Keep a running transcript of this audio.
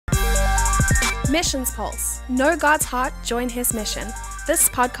Missions Pulse. Know God's heart, join His mission. This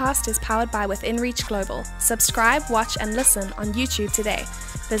podcast is powered by unreached Global. Subscribe, watch, and listen on YouTube today.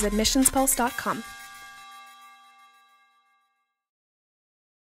 Visit missionspulse.com.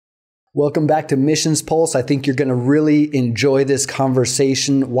 Welcome back to Missions Pulse. I think you're going to really enjoy this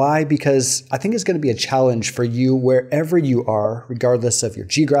conversation. Why? Because I think it's going to be a challenge for you wherever you are, regardless of your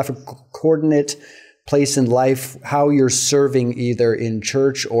geographical coordinate, place in life, how you're serving either in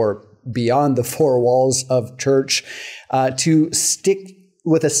church or beyond the four walls of church, to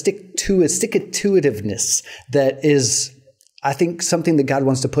stick-to-itiveness that is, I think, something that God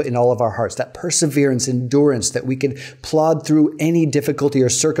wants to put in all of our hearts, that perseverance, endurance, that we can plod through any difficulty or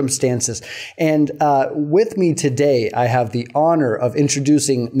circumstances. And with me today, I have the honor of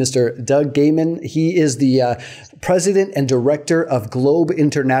introducing Mr. Doug Gehman. He is the president and director of Globe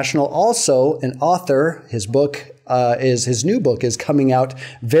International, also an author. His new book is coming out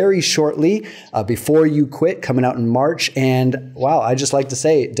very shortly, Before You Quit, coming out in March. And wow, I just like to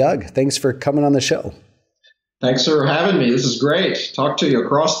say, Doug, thanks for coming on the show. Thanks for having me. This is great. Talk to you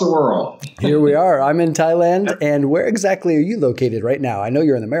across the world. Here we are. I'm in Thailand. And where exactly are you located right now? I know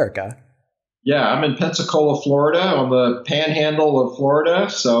you're in America. Yeah, I'm in Pensacola, Florida, on the panhandle of Florida.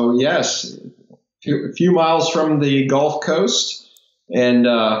 So yes, a few miles from the Gulf Coast. And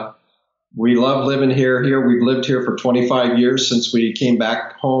we love living here. We've lived here for 25 years since we came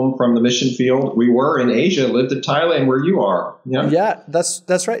back home from the mission field. We were in Asia, lived in Thailand where you are. Yeah,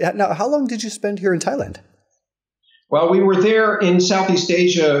 that's right. Now, how long did you spend here in Thailand? Well, we were there in Southeast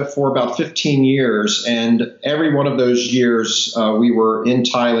Asia for about 15 years, and every one of those years we were in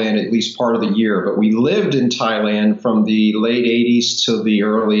Thailand at least part of the year. But we lived in Thailand from the late 80s to the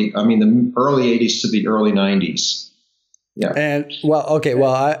early 80s to the early 90s. Yeah. And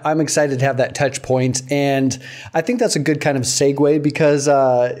I'm excited to have that touch point. And I think that's a good kind of segue because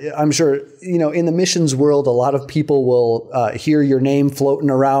I'm sure, in the missions world, a lot of people will hear your name floating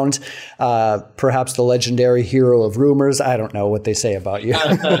around, perhaps the legendary hero of rumors. I don't know what they say about you.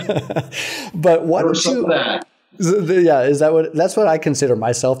 But why don't you... Yeah, that's what I consider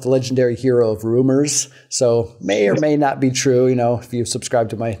myself, the legendary hero of rumors. So may or may not be true, if you subscribe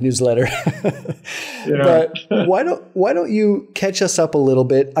to my newsletter. Yeah. But why don't you catch us up a little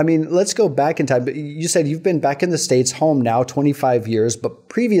bit? I mean, let's go back in time. But you said you've been back in the States, home now, 25 years. But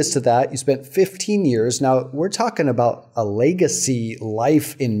previous to that, you spent 15 years. Now, we're talking about a legacy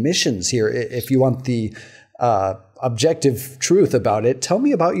life in missions here, if you want the objective truth about it. Tell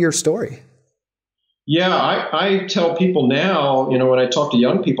me about your story. Yeah, I tell people now, when I talk to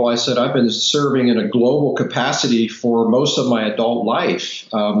young people, I said I've been serving in a global capacity for most of my adult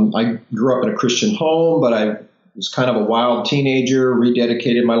life. I grew up in a Christian home, but I was kind of a wild teenager,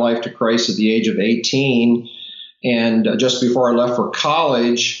 rededicated my life to Christ at the age of 18, and just before I left for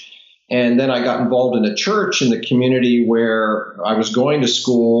college. And then I got involved in a church in the community where I was going to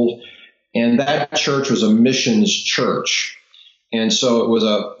school, and that church was a missions church. And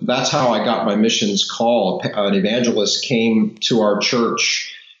so that's how I got my missions call. An evangelist came to our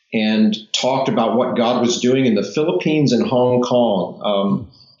church and talked about what God was doing in the Philippines and Hong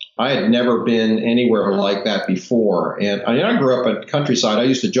Kong. I had never been anywhere like that before. And I grew up at countryside. I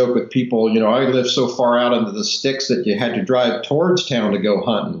used to joke with people, I lived so far out into the sticks that you had to drive towards town to go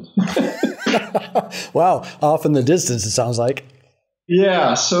hunting. Wow. Off in the distance, it sounds like.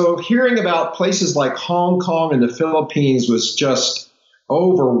 Yeah, so hearing about places like Hong Kong and the Philippines was just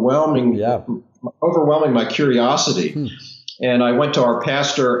overwhelming my curiosity. And I went to our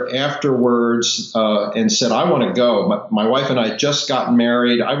pastor afterwards and said, I want to go. My wife and I had just gotten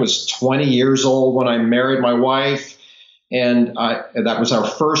married. I was 20 years old when I married my wife, and that was our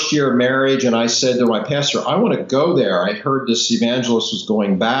first year of marriage. And I said to my pastor, I want to go there. I heard this evangelist was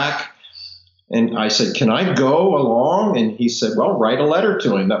going back. And I said, can I go along? And he said, well, write a letter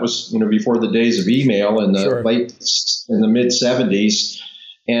to him. That was, before the days of email in the mid 70s.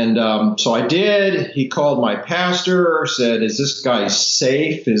 And so I did. He called my pastor, said, is this guy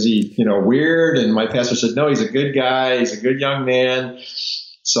safe? Is he, weird? And my pastor said, no, he's a good guy. He's a good young man.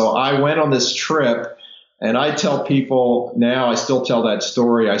 So I went on this trip. And I tell people now, I still tell that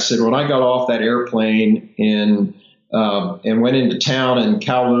story. I said, when I got off that airplane and went into town in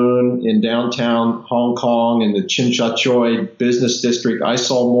Kowloon in downtown Hong Kong in the Tsim Sha Tsui business district, I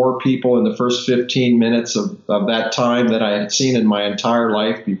saw more people in the first 15 minutes of that time that I had seen in my entire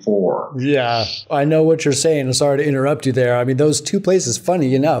life before. Yeah, I know what you're saying. I'm sorry to interrupt you there. I mean, those two places,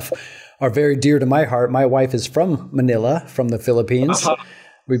 funny enough, are very dear to my heart. My wife is from Manila, from the Philippines.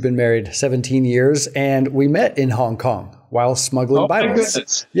 We've been married 17 years, and we met in Hong Kong while smuggling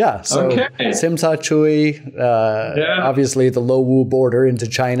Bibles. Yeah, so Tsim Sha Tsui, obviously the Lo Wu border into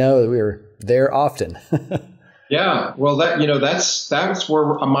China. We were there often. Yeah, well, that's where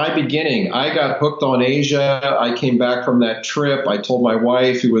my beginning. I got hooked on Asia. I came back from that trip. I told my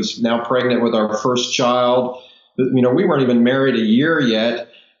wife, who was now pregnant with our first child, we weren't even married a year yet,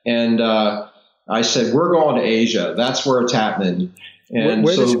 and I said, we're going to Asia. That's where it's happening. And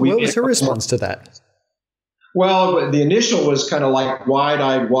what was her response to that? Well, the initial was kind of like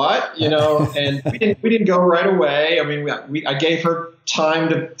wide-eyed, what, and we didn't go right away. I mean, I gave her time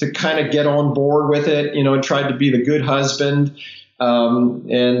to kind of get on board with it, and tried to be the good husband.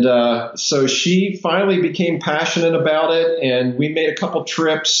 So she finally became passionate about it, and we made a couple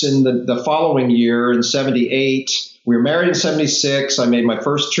trips in the following year in 78. We were married in 76. I made my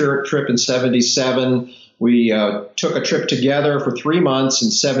first trip in 77. We took a trip together for 3 months in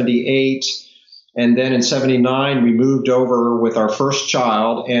 78. And then in 79, we moved over with our first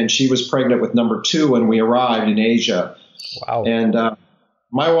child, and she was pregnant with number 2 when we arrived in Asia. Wow. And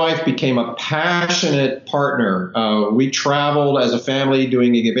my wife became a passionate partner. We traveled as a family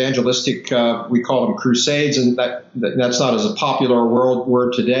doing evangelistic, we call them crusades, and that's not as a popular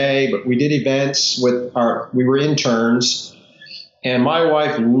word today, but we did events we were interns, and my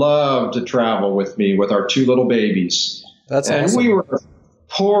wife loved to travel with me with our 2 little babies. That's awesome. And we were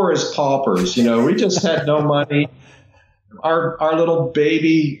poor as paupers. We just had no money. Our little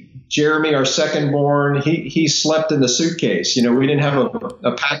baby, Jeremy, our second born, he slept in the suitcase. We didn't have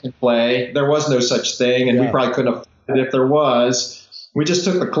a pack and play. There was no such thing, and we probably couldn't afford it if there was. We just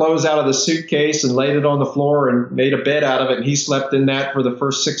took the clothes out of the suitcase and laid it on the floor and made a bed out of it, and he slept in that for the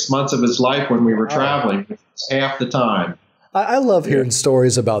first 6 months of his life when we were traveling, half the time. I love hearing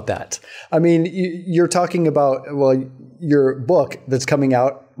stories about that. I mean, you're talking about, your book that's coming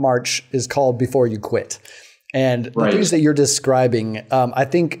out March is called Before You Quit. And the things that you're describing, I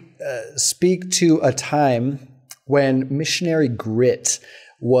think speak to a time when missionary grit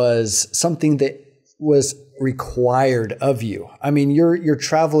was something that was required of you. I mean, you're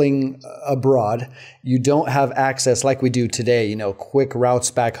traveling abroad. You don't have access like we do today, quick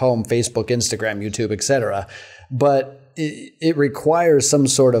routes back home, Facebook, Instagram, YouTube, etc. But it requires some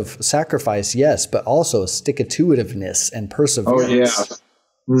sort of sacrifice, yes, but also stick-to-itiveness and perseverance. Oh,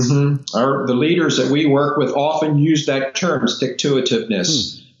 yeah. The leaders that we work with often use that term,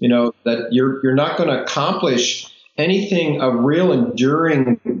 stick-to-itiveness. That you're not going to accomplish anything of real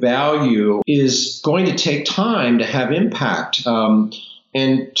enduring value is going to take time to have impact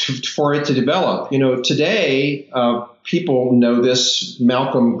and for it to develop. Today, people know this.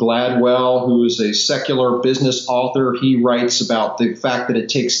 Malcolm Gladwell, who is a secular business author, he writes about the fact that it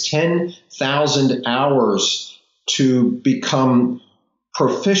takes 10,000 hours to become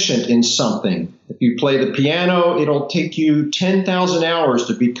proficient in something. If you play the piano, it'll take you 10,000 hours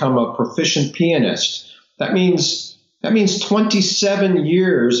to become a proficient pianist. That means 27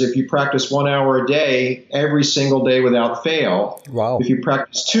 years if you practice 1 hour a day, every single day without fail. Wow. If you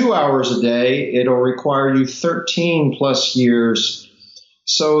practice 2 hours a day, it'll require you 13 plus years.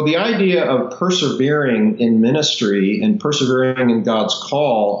 So the idea of persevering in ministry and persevering in God's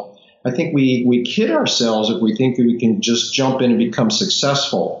call, I think we kid ourselves if we think that we can just jump in and become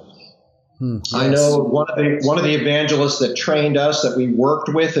successful. Yes. I know one of the evangelists that trained us that we worked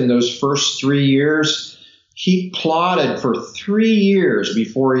with in those first 3 years, he plodded for 3 years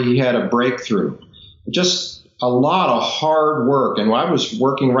before he had a breakthrough. Just a lot of hard work. And I was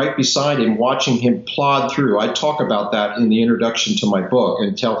working right beside him, watching him plod through. I talk about that in the introduction to my book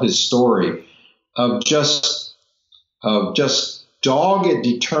and tell his story of just dogged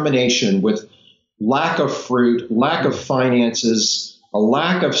determination with lack of fruit, lack of finances, a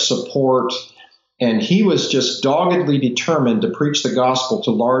lack of support. And he was just doggedly determined to preach the gospel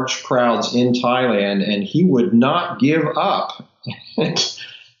to large crowds in Thailand, and he would not give up.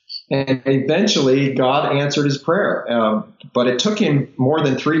 And eventually, God answered his prayer. But it took him more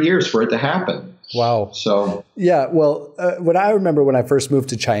than 3 years for it to happen. Wow. So yeah, well, when I remember when I first moved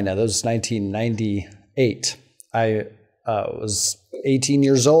to China, that was 1998. I was 18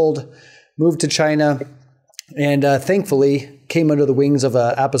 years old, moved to China, and thankfully came under the wings of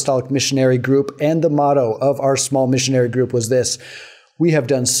an apostolic missionary group. And the motto of our small missionary group was this: we have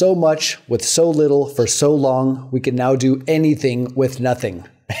done so much with so little for so long, we can now do anything with nothing.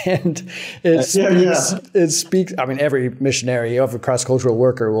 And it speaks, I mean, every missionary, every cross-cultural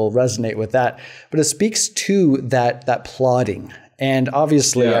worker will resonate with that, but it speaks to that plodding. And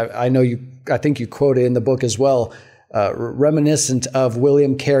obviously, I think you quote it in the book as well, reminiscent of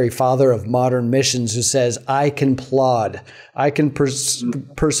William Carey, father of modern missions, who says, I can plod, I can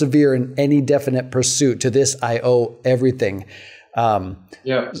persevere in any definite pursuit. To this, I owe everything.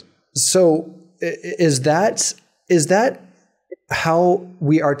 So is that how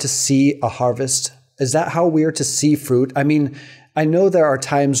we are to see a harvest? Is that how we are to see fruit? I mean, I know there are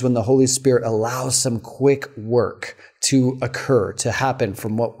times when the Holy Spirit allows some quick work to occur, to happen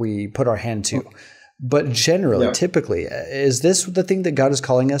from what we put our hand to. But generally, typically, is this the thing that God is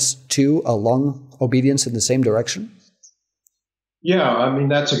calling us to, a long obedience in the same direction? Yeah, I mean,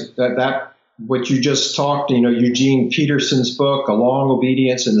 that what you just talked, Eugene Peterson's book, A Long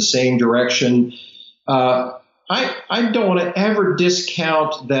Obedience in the Same Direction. I don't want to ever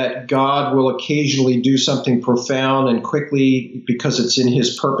discount that God will occasionally do something profound and quickly because it's in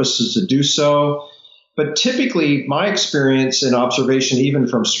his purposes to do so. But typically, my experience and observation, even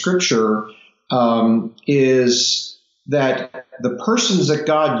from Scripture, is that the persons that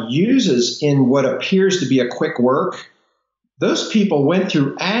God uses in what appears to be a quick work, those people went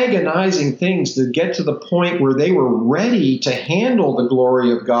through agonizing things to get to the point where they were ready to handle the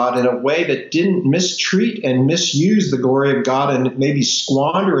glory of God in a way that didn't mistreat and misuse the glory of God and maybe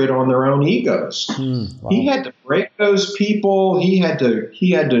squander it on their own egos. Wow. He had to break those people. He had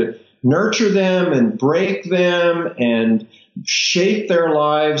to nurture them and break them and shape their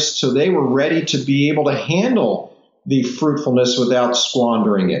lives so they were ready to be able to handle the fruitfulness without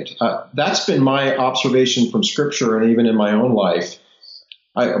squandering it. That's been my observation from Scripture and even in my own life.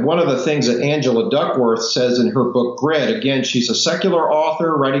 One of the things that Angela Duckworth says in her book, Grit, again, she's a secular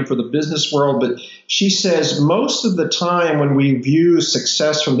author writing for the business world, but she says most of the time when we view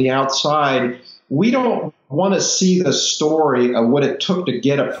success from the outside, we don't want to see the story of what it took to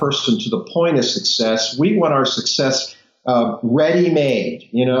get a person to the point of success. We want our success ready-made,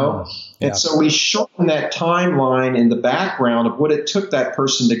 Yeah. And so we shorten that timeline in the background of what it took that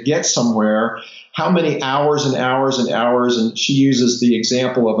person to get somewhere, how many hours and hours and hours. And she uses the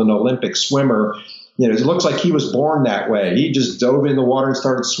example of an Olympic swimmer. It looks like he was born that way. He just dove in the water and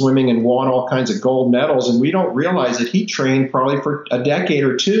started swimming and won all kinds of gold medals. And we don't realize that he trained probably for a decade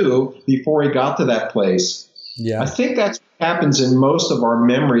or two before he got to that place. Yeah. I think that's what happens in most of our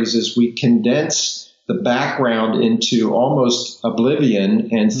memories is we condense the background into almost oblivion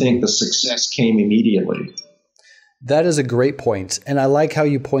and think the success came immediately. That is a great point. And I like how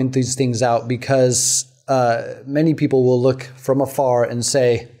you point these things out because many people will look from afar and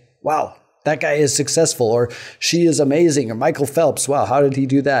say, wow, that guy is successful, or she is amazing, or Michael Phelps, wow, how did he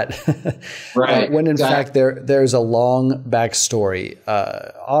do that? Right. When in fact there's a long backstory.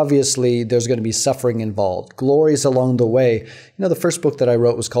 Obviously, there's going to be suffering involved, glories along the way. The first book that I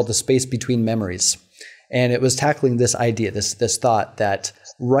wrote was called The Space Between Memories. And it was tackling this idea, this thought that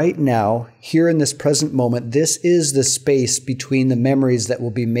right now, here in this present moment, this is the space between the memories that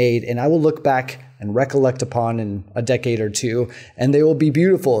will be made. And I will look back and recollect upon in a decade or two, and they will be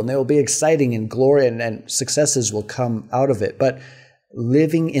beautiful and they will be exciting, and glory and successes will come out of it. But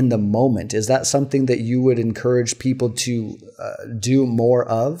living in the moment, is that something that you would encourage people to do more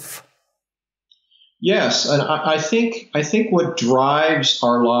of? Yes, and I think what drives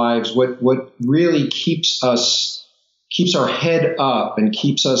our lives, what really keeps our head up and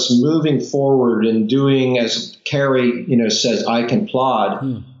keeps us moving forward and doing, as Carrie says, I can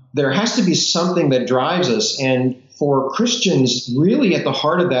plod. There has to be something that drives us, and for Christians, really at the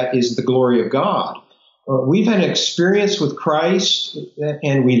heart of that is the glory of God. We've had an experience with Christ,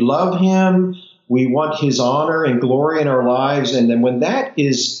 and we love Him. We want His honor and glory in our lives. And then when that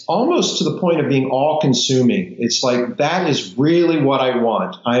is almost to the point of being all-consuming, it's like that is really what I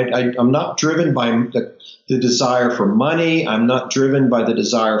want. I'm not driven by the desire for money. I'm not driven by the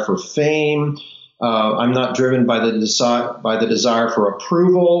desire for fame. I'm not driven by the desire for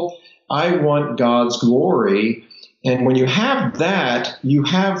approval. I want God's glory. And when you have that, you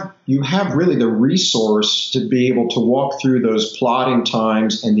have really the resource to be able to walk through those plodding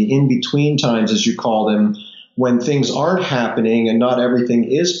times and the in-between times, as you call them, when things aren't happening and not everything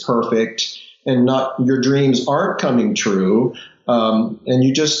is perfect and not your dreams aren't coming true. And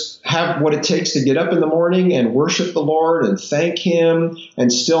you just have what it takes to get up in the morning and worship the Lord and thank Him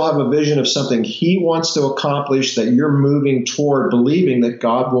and still have a vision of something He wants to accomplish that you're moving toward, believing that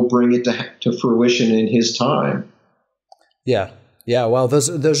God will bring it to fruition in His time. Yeah. Wow.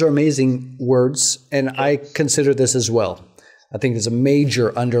 Those are amazing words. And I consider this as well. I think there's a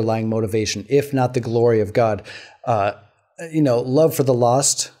major underlying motivation, if not the glory of God. Love for the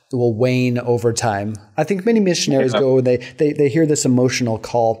lost will wane over time. I think many missionaries go and they hear this emotional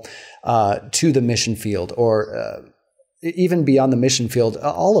call to the mission field, or even beyond the mission field.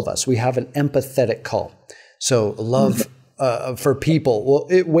 All of us, we have an empathetic call. So love for people. Well,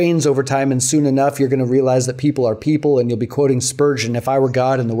 it wanes over time, and soon enough, you're going to realize that people are people, and you'll be quoting Spurgeon, "If I were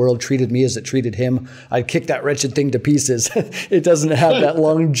God and the world treated me as it treated him, I'd kick that wretched thing to pieces." It doesn't have that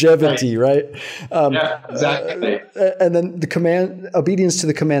longevity, right? Yeah, exactly. And then obedience to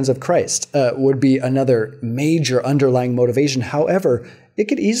the commands of Christ would be another major underlying motivation. However, it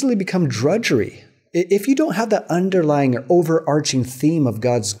could easily become drudgery if you don't have that underlying or overarching theme of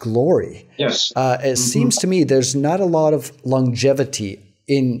God's glory. Yes. It seems to me there's not a lot of longevity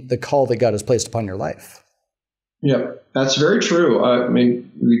in the call that God has placed upon your life. Yeah, that's very true. I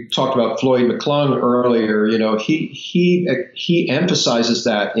mean, we talked about Floyd McClung earlier. You know, he emphasizes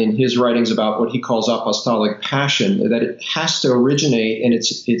that in his writings about what he calls apostolic passion, that it has to originate and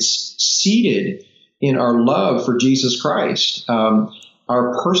it's seated in our love for Jesus Christ.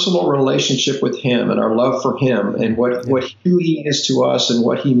 Our personal relationship with him and our love for him and who he is to us and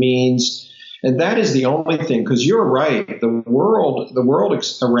what he means. And that is the only thing, because you're right. The world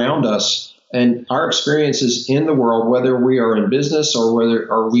around us and our experiences in the world, whether we are in business or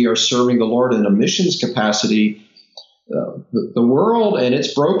whether we are serving the Lord in a missions capacity, the world and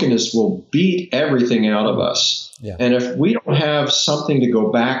its brokenness will beat everything out of us. Yeah. And if we don't have something to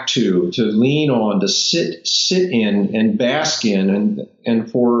go back to lean on, to sit in and bask in,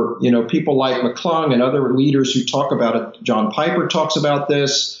 and for people like McClung and other leaders who talk about it, John Piper talks about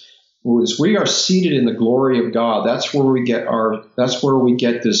this, is we are seated in the glory of God. That's where we get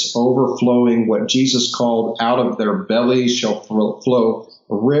this overflowing, what Jesus called, out of their bellies shall flow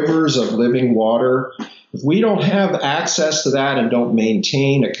rivers of living water. If we don't have access to that and don't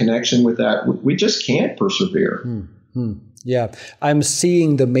maintain a connection with that, we just can't persevere. Mm-hmm. Yeah. I'm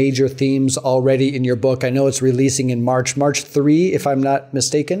seeing the major themes already in your book. I know it's releasing in March 3, if I'm not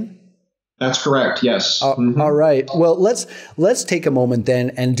mistaken. That's correct. Yes. All right. Well, let's take a moment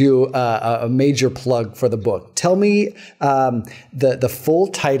then and do a major plug for the book. Tell me the full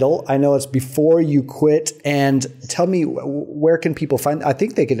title. I know it's Before You Quit, and tell me where can people find. I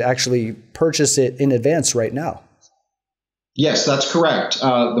think they could actually purchase it in advance right now. Yes, that's correct.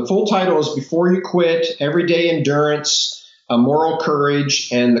 The full title is Before You Quit: Everyday Endurance, Moral Courage,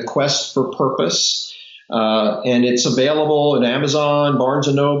 and the Quest for Purpose. And it's available at Amazon,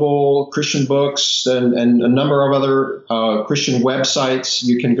 Barnes & Noble, Christian Books, and a number of other Christian websites.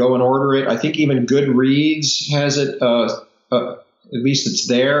 You can go and order it. I think even Goodreads has it. At least it's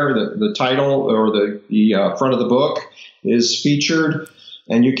there. The title or the front of the book is featured,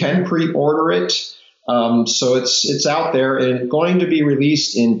 and you can pre-order it. So it's out there, and it's going to be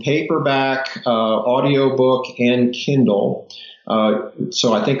released in paperback, audiobook, and Kindle.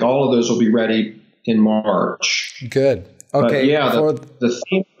 So I think all of those will be ready in March. Good. Okay. But the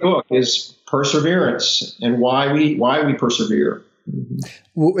theme of the book is perseverance and why we persevere.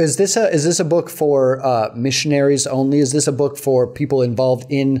 Is this a book for missionaries only? Is this a book for people involved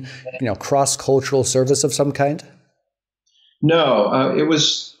in cross-cultural service of some kind? No, it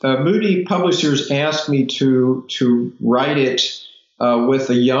was Moody Publishers asked me to write it with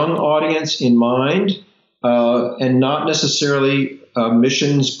a young audience in mind, and not necessarily a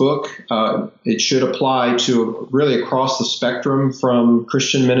missions book. It should apply to really across the spectrum, from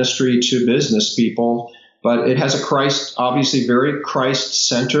Christian ministry to business people. But it has obviously very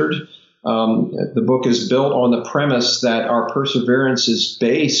Christ-centered. The book is built on the premise that our perseverance is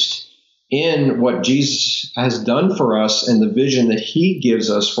based in what Jesus has done for us and the vision that he gives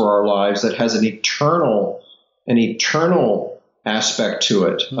us for our lives that has an eternal aspect to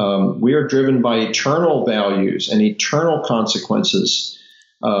it. We are driven by eternal values and eternal consequences.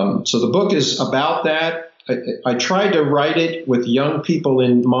 So the book is about that. I tried to write it with young people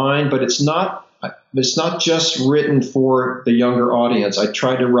in mind, but it's not just written for the younger audience. I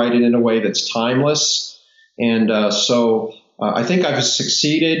tried to write it in a way that's timeless. And so I think I've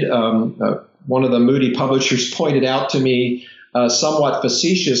succeeded. One of the Moody publishers pointed out to me somewhat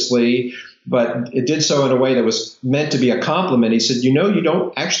facetiously, but it did so in a way that was meant to be a compliment. He said, you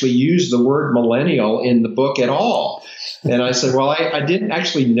don't actually use the word millennial in the book at all. And I said, well, I didn't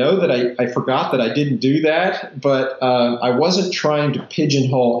actually know that. I forgot that I didn't do that, but I wasn't trying to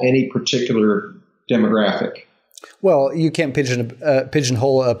pigeonhole any particular demographic. Well, you can't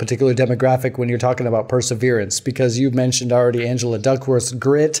pigeonhole a particular demographic when you're talking about perseverance, because you mentioned already Angela Duckworth's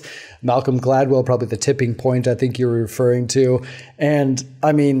grit, Malcolm Gladwell, probably the tipping point I think you were referring to. And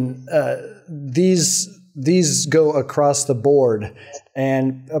I mean, these go across the board,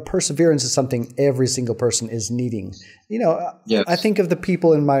 and perseverance is something every single person is needing. Yes. I think of the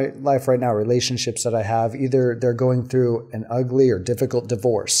people in my life right now, relationships that I have, either they're going through an ugly or difficult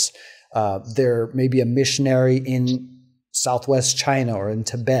divorce. They're maybe a missionary in Southwest China or in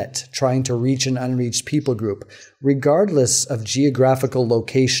Tibet, trying to reach an unreached people group, regardless of geographical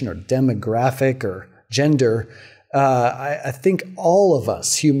location or demographic or gender, I think all of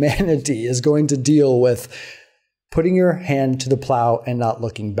us, humanity, is going to deal with putting your hand to the plow and not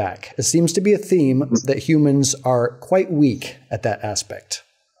looking back. It seems to be a theme that humans are quite weak at that aspect.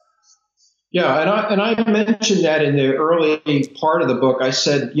 Yeah, and I mentioned that in the early part of the book. I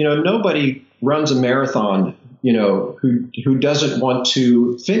said, nobody runs a marathon, who doesn't want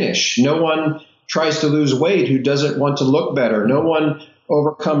to finish. No one tries to lose weight who doesn't want to look better. No one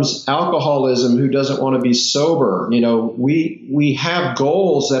overcomes alcoholism who doesn't want to be sober. We have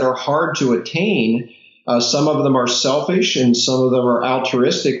goals that are hard to attain. Some of them are selfish and some of them are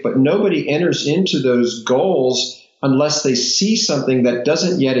altruistic, but nobody enters into those goals unless they see something that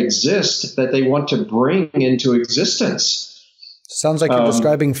doesn't yet exist that they want to bring into existence. Sounds like you're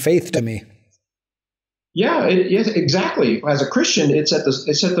describing faith to me. Yeah, exactly. As a Christian, it's at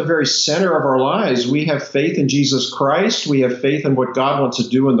the very center of our lives. We have faith in Jesus Christ. We have faith in what God wants to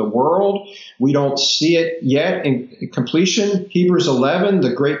do in the world. We don't see it yet in completion. Hebrews 11,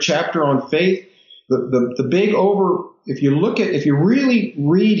 the great chapter on faith. The big if you really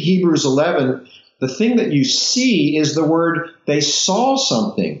read Hebrews 11, the thing that you see is the word they saw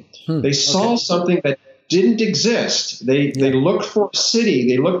something. They saw something that didn't exist. They looked for a city.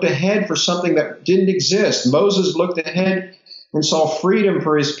 They looked ahead for something that didn't exist. Moses looked ahead and saw freedom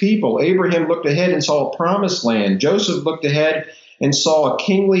for his people. Abraham looked ahead and saw a promised land. Joseph looked ahead and saw a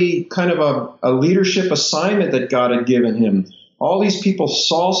kingly kind of a leadership assignment that God had given him. All these people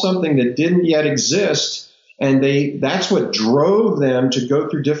saw something that didn't yet exist, and that's what drove them to go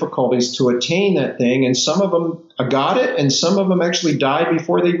through difficulties to attain that thing. And some of them got it, and some of them actually died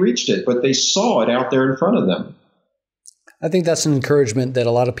before they reached it, but they saw it out there in front of them. I think that's an encouragement that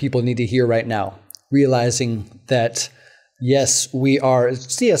a lot of people need to hear right now, realizing that, yes, we are.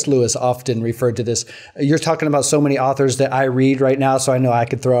 C.S. Lewis often referred to this. You're talking about so many authors that I read right now, so I know I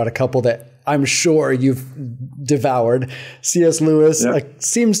could throw out a couple that I'm sure you've devoured. C.S. Lewis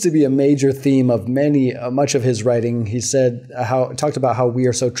seems to be a major theme of much of his writing. He talked about how we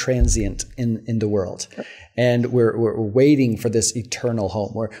are so transient in the world, and we're waiting for this eternal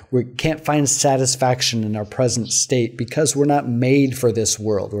home where we can't find satisfaction in our present state because we're not made for this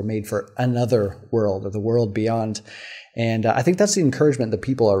world. We're made for another world, or the world beyond. And I think that's the encouragement that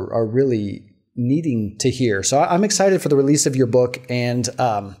people are really needing to hear. So I'm excited for the release of your book, and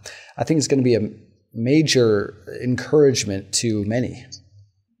I think it's going to be a major encouragement to many.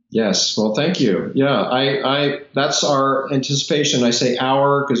 Yes. Well, thank you. Yeah, that's our anticipation. I say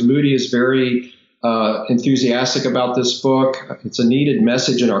our because Moody is very enthusiastic about this book. It's a needed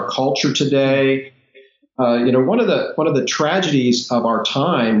message in our culture today. One of the tragedies of our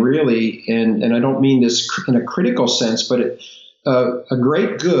time, really, and I don't mean this in a critical sense, but a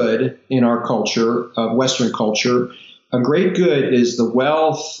great good in our culture, Western culture, a great good is the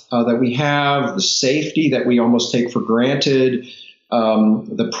wealth that we have, the safety that we almost take for granted,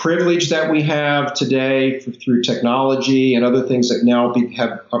 the privilege that we have today through technology and other things that now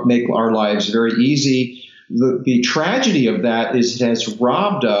make our lives very easy. The tragedy of that is it has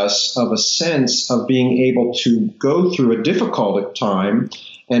robbed us of a sense of being able to go through a difficult time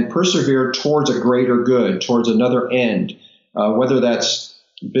and persevere towards a greater good, towards another end, whether that's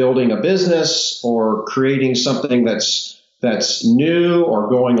building a business or creating something that's new or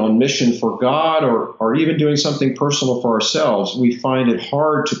going on mission for God or even doing something personal for ourselves. We find it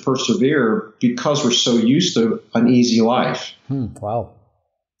hard to persevere because we're so used to an easy life. Wow.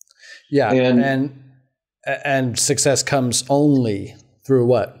 Yeah. And success comes only through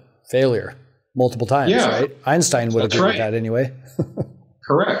what? Failure multiple times, right? Einstein would agree with that anyway.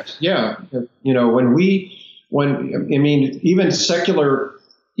 Correct. Yeah.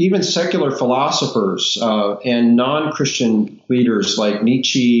 Even secular philosophers and non-Christian leaders like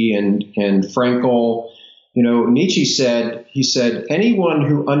Nietzsche and Frankl, Nietzsche said, anyone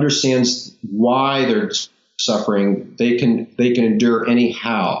who understands why they're suffering, they can endure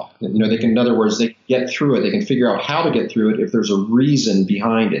anyhow. In other words, they can get through it. They can figure out how to get through it if there's a reason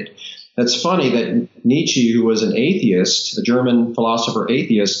behind it. That's funny that Nietzsche, who was an atheist, a German philosopher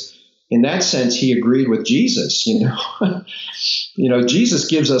atheist, in that sense, he agreed with Jesus. Jesus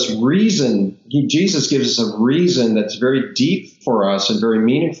gives us reason. Jesus gives us a reason that's very deep for us and very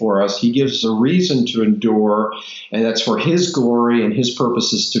meaningful for us. He gives us a reason to endure, and that's for His glory and His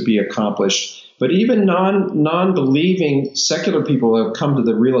purposes to be accomplished. But even non-believing secular people have come to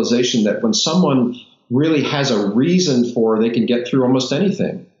the realization that when someone really has a reason they can get through almost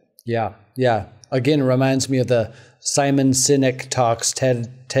anything. Yeah. Again, it reminds me of the Simon Sinek talks,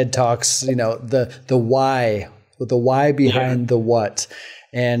 TED Talks, the why. the why behind the what.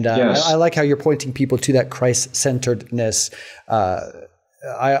 And I like how you're pointing people to that Christ-centeredness.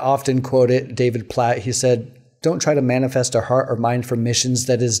 I often quote it, David Platt. He said, "Don't try to manifest a heart or mind for missions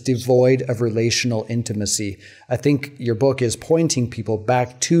that is devoid of relational intimacy." I think your book is pointing people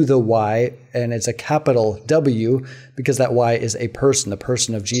back to the why, and it's a capital W because that why is a person, the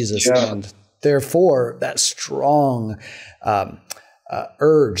person of Jesus. Yeah. And therefore, that strong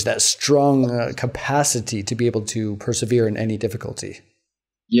urge, that strong capacity to be able to persevere in any difficulty.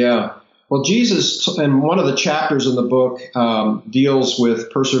 Yeah. Well, Jesus, and one of the chapters in the book deals with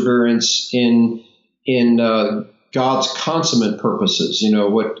perseverance in God's consummate purposes.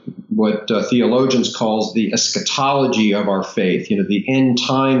 What theologians calls the eschatology of our faith. The end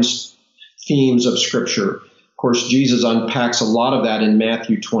times themes of Scripture. Of course, Jesus unpacks a lot of that in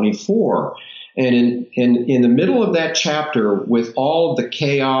Matthew 24. And in the middle of that chapter, with all the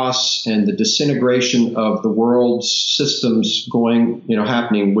chaos and the disintegration of the world's systems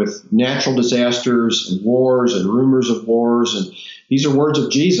happening with natural disasters and wars and rumors of wars, and these are words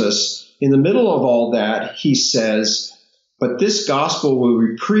of Jesus. In the middle of all that, he says, "But this gospel will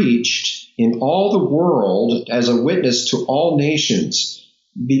be preached in all the world as a witness to all nations."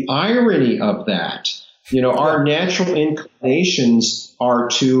 The irony of that, our natural inclinations are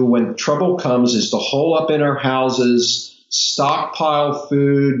to, when trouble comes, is to hole up in our houses, stockpile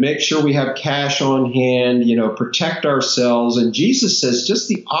food, make sure we have cash on hand, protect ourselves. And Jesus says just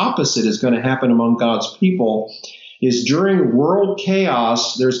the opposite is going to happen among God's people. Is during world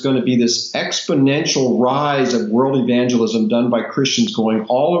chaos, there's going to be this exponential rise of world evangelism done by Christians going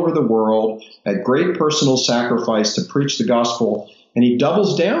all over the world at great personal sacrifice to preach the gospel. And he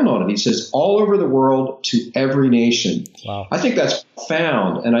doubles down on it. He says, all over the world to every nation. Wow. I think that's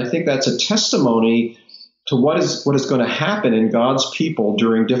profound. And I think that's a testimony to what is going to happen in God's people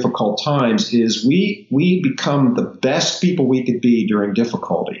during difficult times is we become the best people we could be during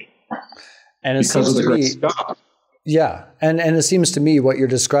difficulty. And it because of the grace of God. Yeah. And it seems to me what you're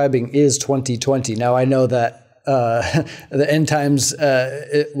describing is 2020. Now, I know that the end times,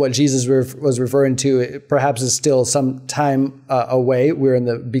 what Jesus was referring to, perhaps is still some time away. We're in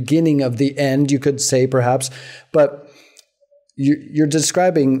the beginning of the end, you could say, perhaps. But you're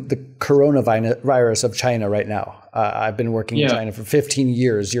describing the coronavirus of China right now. I've been working in China for 15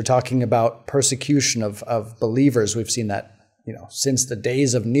 years. You're talking about persecution of believers. We've seen that, since the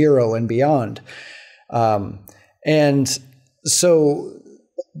days of Nero and beyond. And so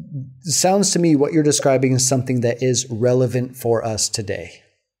it sounds to me what you're describing is something that is relevant for us today.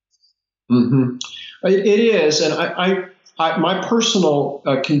 Mm-hmm. It is. And I my personal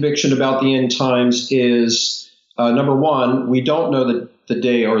conviction about the end times is, number one, we don't know the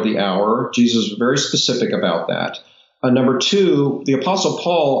day or the hour. Jesus was very specific about that. Number two, the Apostle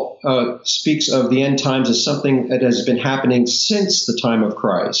Paul speaks of the end times as something that has been happening since the time of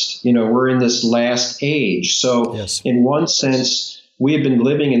Christ. We're in this last age. So in one sense, we have been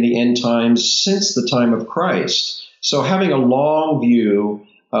living in the end times since the time of Christ. So having a long view,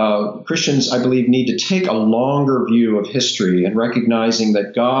 Christians, I believe, need to take a longer view of history and recognizing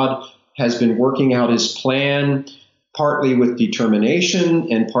that God has been working out his plan, partly with determination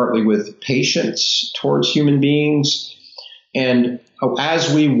and partly with patience towards human beings. And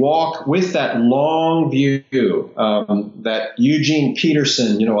as we walk with that long view, that Eugene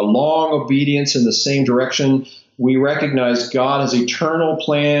Peterson, a long obedience in the same direction, we recognize God has eternal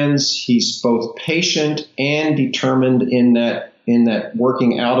plans. He's both patient and determined in that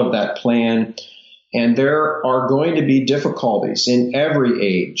working out of that plan. And there are going to be difficulties in every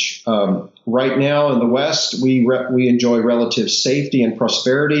age. Right now in the West, we enjoy relative safety and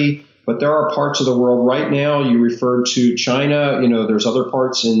prosperity, but there are parts of the world right now. You referred to China. There's other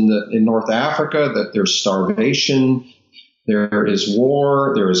parts in North Africa that there's starvation, there is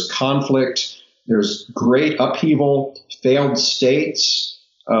war, there is conflict. There's great upheaval, failed states.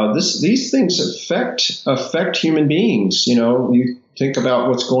 These things affect human beings. You think about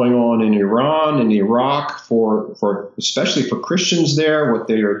what's going on in Iran and Iraq for especially for Christians there, what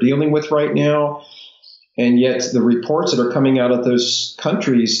they are dealing with right now. And yet the reports that are coming out of those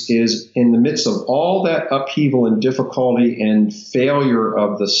countries is in the midst of all that upheaval and difficulty and failure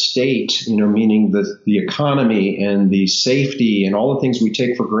of the state, meaning the economy and the safety and all the things we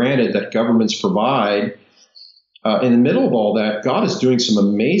take for granted that governments provide. In the middle of all that, God is doing some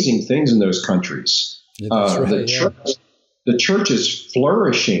amazing things in those countries. The church is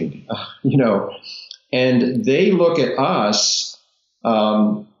flourishing, and they look at us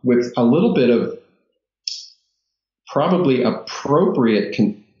with a little bit of probably appropriate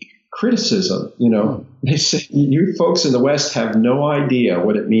criticism. They say, you folks in the West have no idea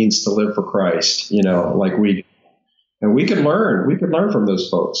what it means to live for Christ, like we do. And we can learn. We can learn from those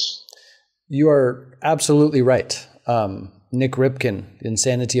folks. You are absolutely right. Nick Ripken,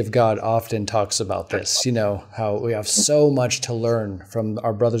 Insanity of God, often talks about this, how we have so much to learn from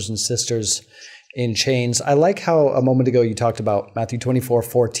our brothers and sisters in chains. I like how a moment ago you talked about Matthew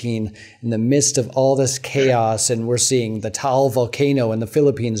 24:14, in the midst of all this chaos, and we're seeing the Taal volcano in the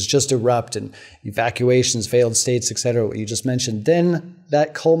Philippines just erupt, and evacuations, failed states, etc., what you just mentioned. Then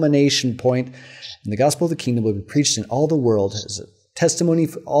that culmination point, and the gospel of the kingdom will be preached in all the world as a testimony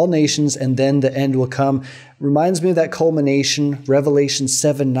for all nations, and then the end will come. Reminds me of that culmination, Revelation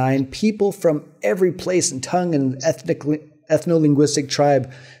 7:9, people from every place and tongue and ethno-linguistic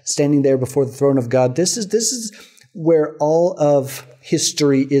tribe standing there before the throne of God. This is where all of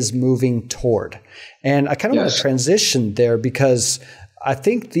history is moving toward. And I kind of want to transition there, because I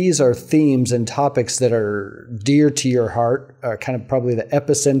think these are themes and topics that are dear to your heart, are kind of probably the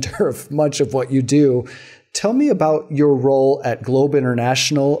epicenter of much of what you do. Tell me about your role at Globe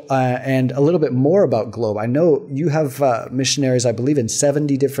International and a little bit more about Globe. I know you have missionaries, I believe, in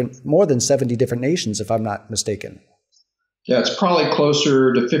more than 70 different nations, if I'm not mistaken. Yeah, it's probably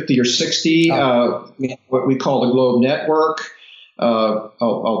closer to 50 or 60, what we call the Globe Network.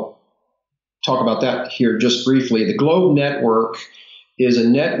 I'll talk about that here just briefly. The Globe Network is a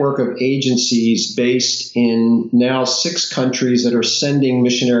network of agencies based in now 6 countries that are sending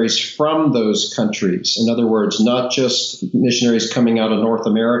missionaries from those countries. In other words, not just missionaries coming out of North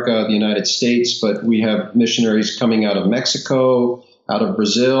America, the United States, but we have missionaries coming out of Mexico, out of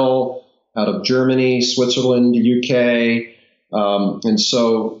Brazil, out of Germany, Switzerland, the UK. And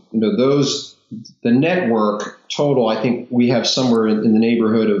so, the network total, I think we have somewhere in the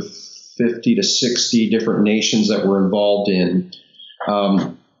neighborhood of 50 to 60 different nations that we're involved in.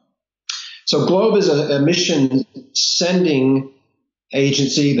 So Globe is a mission sending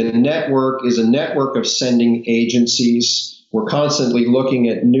agency. The network is a network of sending agencies. We're constantly looking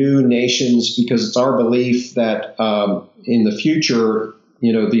at new nations because it's our belief that in the future,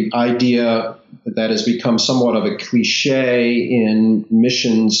 the idea that has become somewhat of a cliche in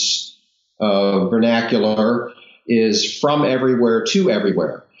missions vernacular is from everywhere to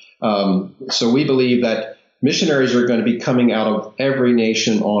everywhere. So we believe that missionaries are going to be coming out of every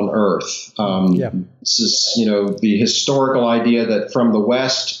nation on earth. This is, the historical idea that from the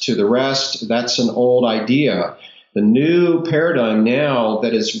West to the rest, that's an old idea. The new paradigm now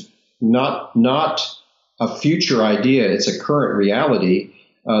that is not a future idea, it's a current reality,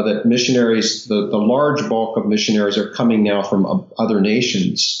 that missionaries, the large bulk of missionaries are coming now from other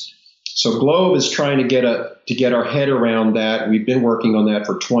nations. So Globe is trying to get our head around that. We've been working on that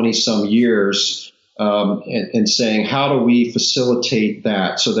for 20 some years. And saying, how do we facilitate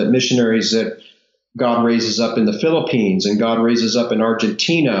that so that missionaries that God raises up in the Philippines, and God raises up in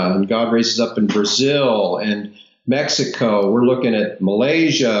Argentina, and God raises up in Brazil and Mexico, we're looking at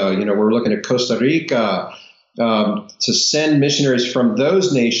Malaysia, we're looking at Costa Rica, to send missionaries from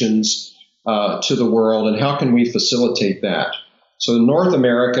those nations to the world, and how can we facilitate that? So North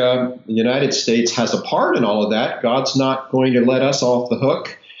America, the United States, has a part in all of that. God's not going to let us off the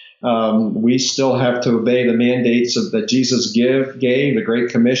hook. We still have to obey the mandates that Jesus gave, the Great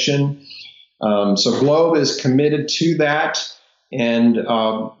Commission. So Globe is committed to that, and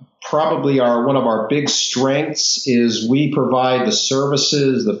probably one of our big strengths is we provide the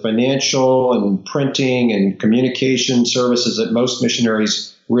services, the financial and printing and communication services that most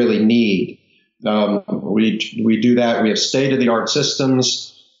missionaries really need. We do that. We have state-of-the-art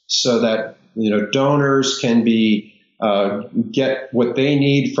systems so that donors can get what they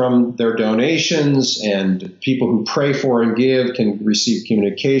need from their donations, and people who pray for and give can receive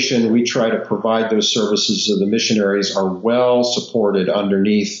communication. We try to provide those services so the missionaries are well supported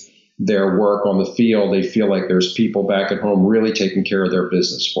underneath their work on the field. They feel like there's people back at home really taking care of their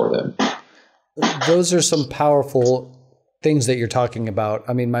business for them. Those are some powerful things that you're talking about.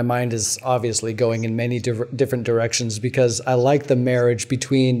 I mean, my mind is obviously going in many different directions, because I like the marriage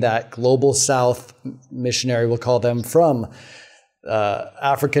between that global South missionary, we'll call them, from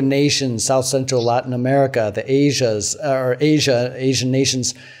African nations, South Central Latin America, the Asian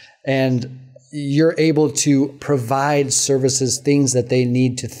nations, and you're able to provide services, things that they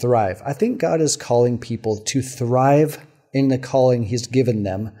need to thrive. I think God is calling people to thrive in the calling He's given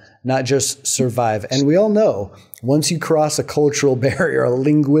them, not just survive. And we all know, once you cross a cultural barrier, a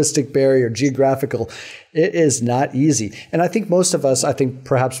linguistic barrier, geographical, it is not easy. And I think most of us,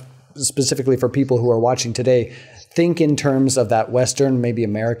 perhaps specifically for people who are watching today, think in terms of that Western, maybe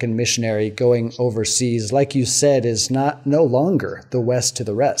American missionary going overseas, like you said, is no longer the West to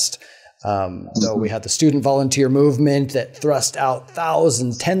the rest. So we had the student volunteer movement that thrust out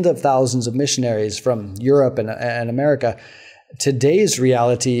thousands, tens of thousands of missionaries from Europe and America. Today's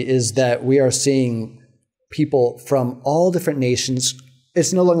reality is that we are seeing people from all different nations.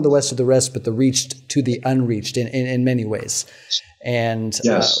 It's no longer the West of the rest, but the reached to the unreached in many ways. And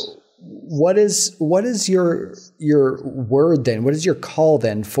yes. What is your word then? What is your call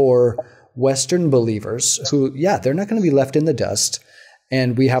then for Western believers who, they're not going to be left in the dust,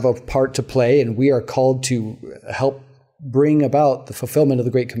 and we have a part to play, and we are called to help bring about the fulfillment of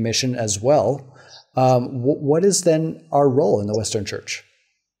the Great Commission as well. What is then our role in the Western Church?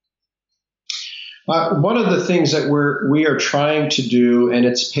 One of the things that we are trying to do, and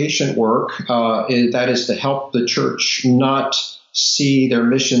it's patient work, is to help the church not see their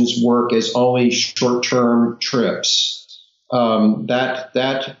missions work as only short-term trips.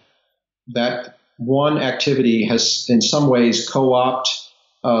 That one activity has, in some ways, co-opted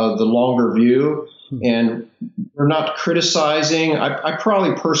the longer view. And we're not criticizing. I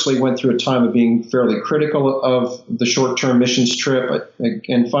probably personally went through a time of being fairly critical of the short-term missions trip.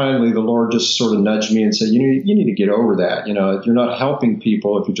 And finally, the Lord just sort of nudged me and said, you need to get over that. You're not helping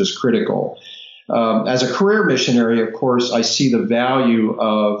people if you're just critical. As a career missionary, of course, I see the value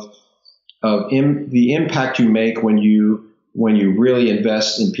of the impact you make when you really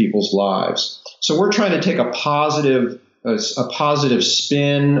invest in people's lives. So we're trying to take a positive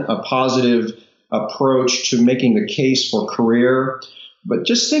spin, a positive approach to making the case for career. But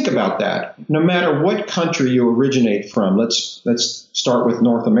just think about that. No matter what country you originate from, let's start with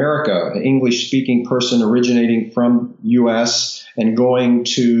North America, an English-speaking person originating from U.S. and going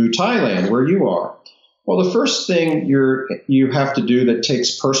to Thailand, where you are. Well, the first thing you have to do that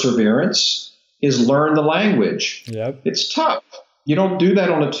takes perseverance is learn the language. Yep. It's tough. You don't do that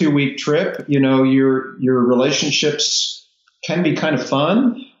on a 2-week trip. Your relationships can be kind of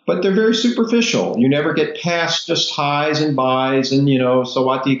fun, but they're very superficial. You never get past just highs and buys and,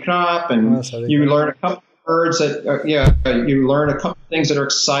 sawati krap, and you learn a couple of words you learn a couple of things that are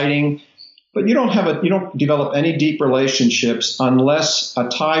exciting, but you don't develop any deep relationships unless a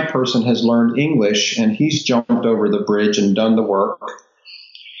Thai person has learned English and he's jumped over the bridge and done the work.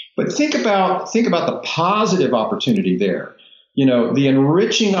 But think about the positive opportunity there. The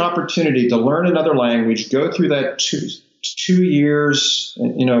enriching opportunity to learn another language, go through that 2 years,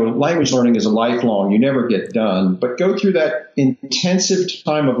 language learning is a lifelong. You never get done, but go through that intensive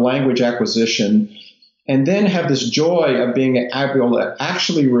time of language acquisition and then have this joy of being able to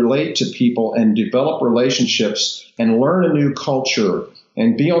actually relate to people and develop relationships and learn a new culture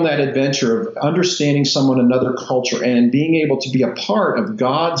and be on that adventure of understanding someone, another culture, and being able to be a part of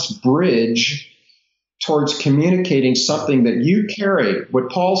God's bridge towards communicating something that you carry. What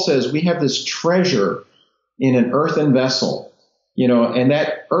Paul says, we have this treasure in an earthen vessel, and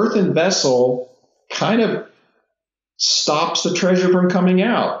that earthen vessel kind of stops the treasure from coming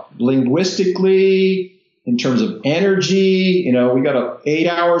out linguistically, in terms of energy. We got 8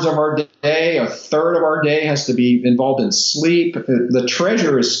 hours of our day, a third of our day has to be involved in sleep. The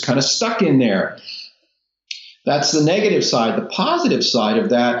treasure is kind of stuck in there. That's the negative side. The positive side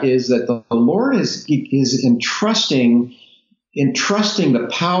of that is that the Lord is entrusting the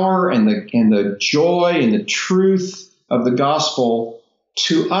power and the joy and the truth of the gospel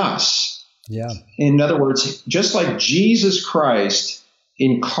to us. Yeah. In other words, just like Jesus Christ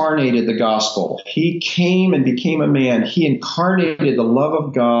incarnated the gospel, he came and became a man. He incarnated the love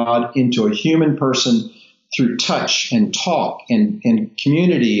of God into a human person through touch and talk and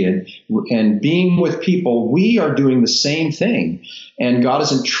community and being with people. We are doing the same thing, and God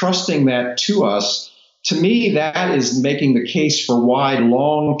is entrusting that to us. To me, that is making the case for why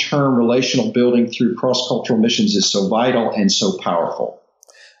long-term relational building through cross-cultural missions is so vital and so powerful.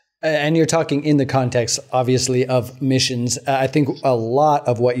 And you're talking in the context, obviously, of missions. I think a lot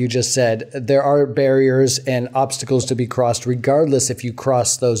of what you just said, there are barriers and obstacles to be crossed, regardless if you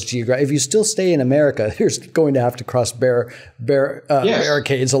cross those if you still stay in America, you're going to have to cross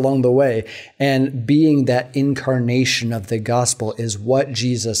barricades along the way. And being that incarnation of the gospel is what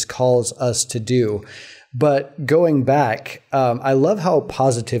Jesus calls us to do. But going back, I love how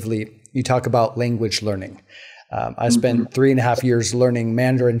positively you talk about language learning. I spent 3.5 years learning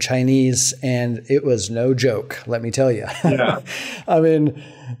Mandarin Chinese, and it was no joke, let me tell you. Yeah. I mean,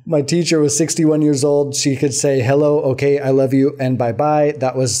 my teacher was 61 years old. She could say, hello, okay, I love you, and bye-bye.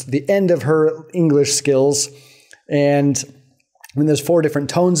 That was the end of her English skills. And there's 4 different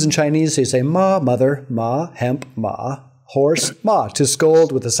tones in Chinese. So you say ma, mother, ma, hemp, ma, horse, ma. To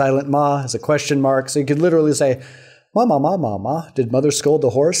scold with a silent ma as a question mark. So you could literally say, ma, ma, ma, ma, ma. Did mother scold the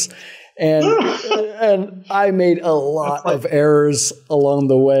horse? And And I made a lot of errors along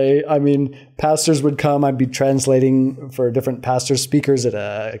the way. I mean, pastors would come. I'd be translating for different pastor speakers at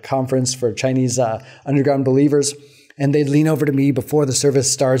a conference for Chinese underground believers. And they'd lean over to me before the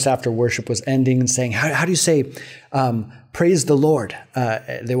service starts, after worship was ending, and saying, how do you say, praise the Lord?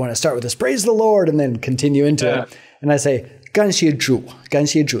 They want to start with this, praise the Lord, and then continue into it. And I say, 感谢主, 感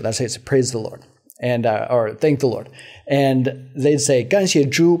谢主. That's how it's praise the Lord, and or thank the Lord. And they'd say, 感谢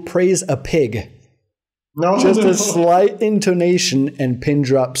主, praise a pig. No, just a slight intonation and pin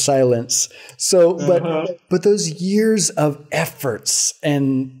drop silence. So, but those years of efforts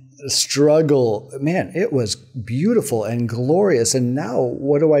and struggle, man, it was beautiful and glorious. And now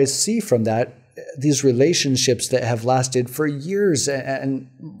what do I see from that? These relationships that have lasted for years and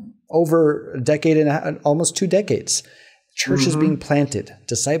over a decade and almost 2 decades. Churches being planted,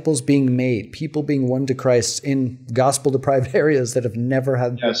 disciples being made, people being won to Christ in gospel-deprived areas that have never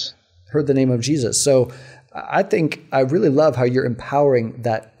heard the name of Jesus. So I think I really love how you're empowering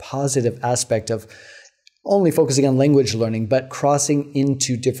that positive aspect of only focusing on language learning, but crossing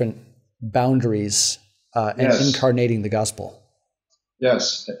into different boundaries and incarnating the gospel.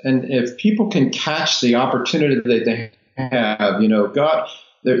 Yes. And if people can catch the opportunity that they have, God,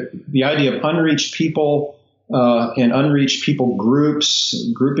 the idea of unreached people and unreached people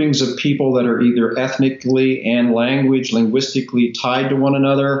groupings of people that are either ethnically and linguistically tied to one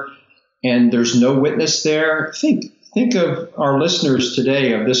another, and there's no witness there. Think of our listeners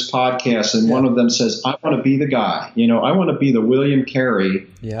today of this podcast, and one of them says, I want to be the guy. I want to be the William Carey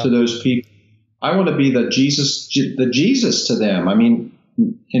to those people. I want to be the Jesus to them. I mean,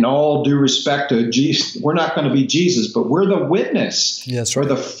 in all due respect to Jesus, we're not going to be Jesus, but we're the witness. Yes, right.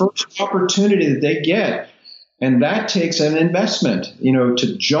 We're the first opportunity that they get. And that takes an investment,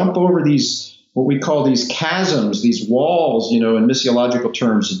 to jump over these, what we call these chasms, these walls, in missiological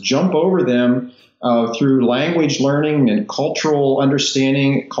terms, to jump over them through language learning and cultural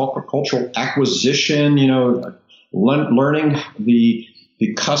understanding, cultural acquisition, learning the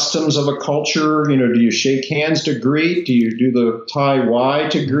customs of a culture. Do you shake hands to greet? Do you do the tie Y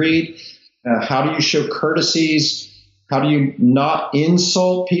to greet? How do you show courtesies? How do you not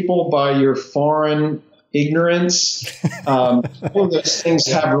insult people by your foreign ignorance? All of those things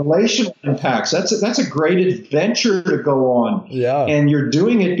have relational impacts. That's a great adventure to go on. Yeah. And you're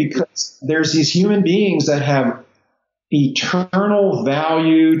doing it because there's these human beings that have eternal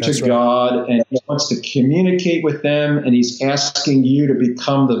value to God, and He wants to communicate with them, and He's asking you to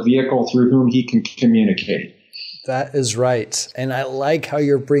become the vehicle through whom He can communicate. That is right. And I like how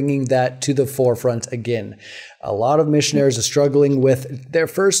you're bringing that to the forefront again. A lot of missionaries are struggling with their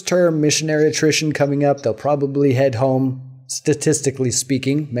first term missionary attrition coming up. They'll probably head home, statistically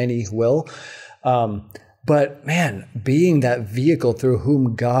speaking, many will. But man, being that vehicle through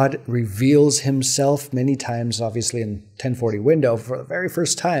whom God reveals Himself many times, obviously in 1040 window for the very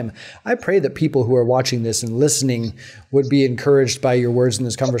first time, I pray that people who are watching this and listening would be encouraged by your words in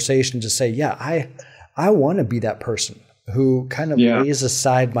this conversation to say, I want to be that person who kind of lays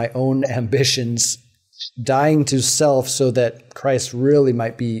aside my own ambitions, dying to self so that Christ really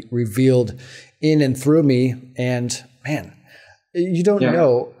might be revealed in and through me. And man, you don't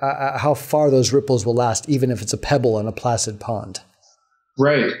know how far those ripples will last, even if it's a pebble on a placid pond.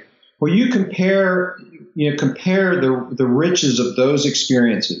 Right. Well, you compare the riches of those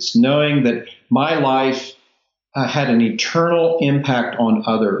experiences, knowing that my life had an eternal impact on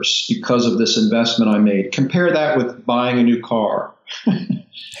others because of this investment I made. Compare that with buying a new car.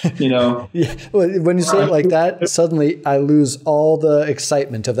 Yeah. Well, when you say it like that, suddenly I lose all the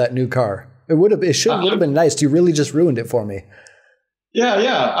excitement of that new car. It would have been nice. You really just ruined it for me.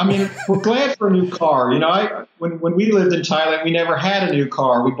 Yeah. I mean, we're glad for a new car. When we lived in Thailand, we never had a new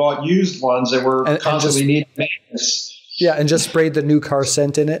car. We bought used ones that were constantly needing maintenance. Yeah, and just sprayed the new car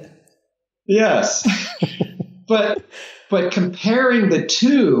scent in it. Yes. But comparing the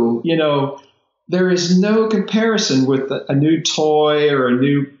two, there is no comparison with a new toy or a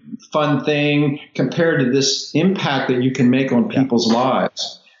new fun thing compared to this impact that you can make on people's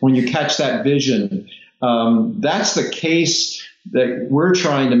lives when you catch that vision. That's the case that we're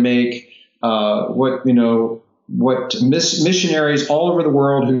trying to make. What missionaries all over the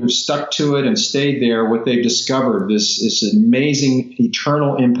world who've stuck to it and stayed there, what they've discovered, this amazing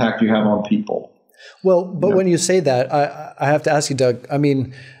eternal impact you have on people. Well, but when you say that, I have to ask you, Doug, I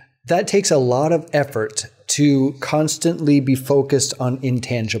mean, that takes a lot of effort to constantly be focused on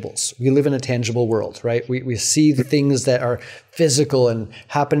intangibles. We live in a tangible world, right? We see the things that are physical and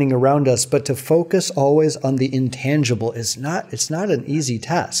happening around us, but to focus always on the intangible it's not an easy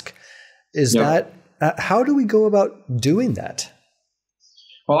task. How do we go about doing that?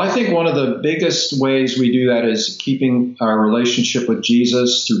 Well, I think one of the biggest ways we do that is keeping our relationship with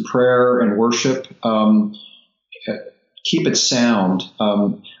Jesus through prayer and worship. Keep it sound.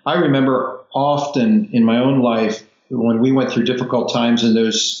 I remember often in my own life when we went through difficult times in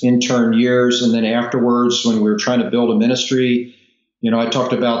those intern years, and then afterwards when we were trying to build a ministry. I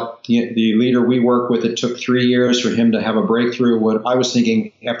talked about the leader we work with. It took 3 years for him to have a breakthrough. What I was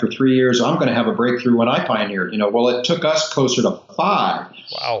thinking after 3 years, I'm going to have a breakthrough when I pioneered. Well, it took us closer to 5.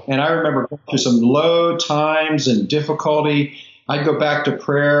 Wow. And I remember going through some low times and difficulty. I'd go back to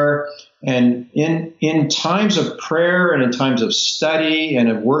prayer. And in times of prayer and in times of study and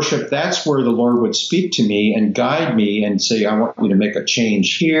of worship, that's where the Lord would speak to me and guide me and say, I want you to make a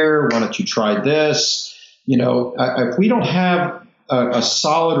change here. Why don't you try this? If we don't have a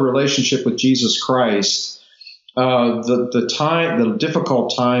solid relationship with Jesus Christ, the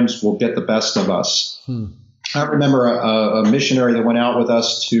difficult times will get the best of us. I remember a missionary that went out with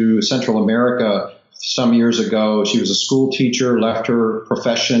us to Central America some years ago. She was a school teacher, left her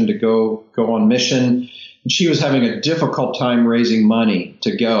profession to go on mission. And she was having a difficult time raising money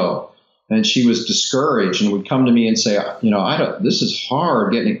to go. And she was discouraged and would come to me and say, this is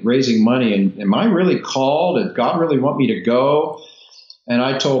hard raising money. And am I really called? Did God really want me to go? And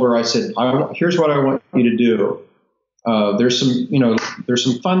I told her, I said, here's what I want you to do. There's some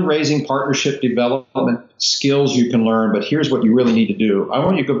fundraising, partnership development skills you can learn, but here's what you really need to do. I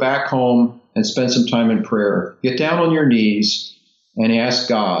want you to go back home and spend some time in prayer. Get down on your knees and ask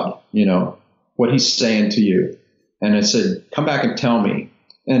God, what he's saying to you. And I said, come back and tell me.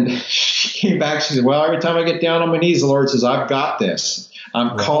 And she came back. She said, well, every time I get down on my knees, the Lord says, I've got this.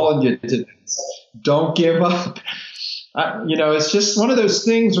 I'm calling you to this. Don't give up. It's just one of those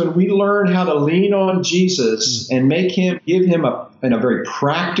things when we learn how to lean on Jesus and give him in a very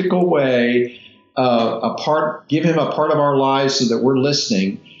practical way, give him a part of our lives so that we're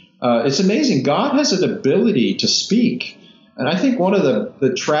listening. It's amazing. God has an ability to speak. And I think one of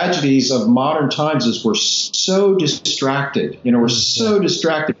the tragedies of modern times is we're so distracted. We're so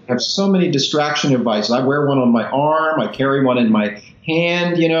distracted. We have so many distraction devices. I wear one on my arm. I carry one in my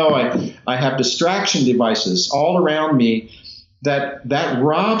hand. I have distraction devices all around me that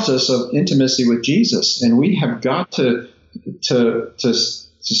robs us of intimacy with Jesus. And we have got to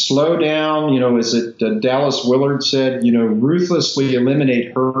slow down. As Dallas Willard said, ruthlessly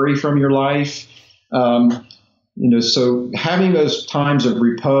eliminate hurry from your life. So having those times of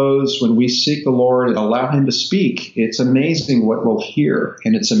repose when we seek the Lord and allow him to speak, it's amazing what we'll hear,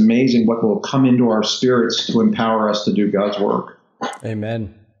 and it's amazing what will come into our spirits to empower us to do God's work.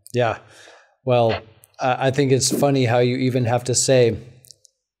 Amen. Yeah. Well, I think it's funny how you even have to say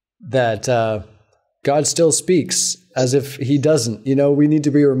that God still speaks as if he doesn't. We need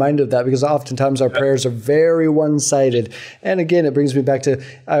to be reminded of that because oftentimes our prayers are very one-sided. And again, it brings me back to,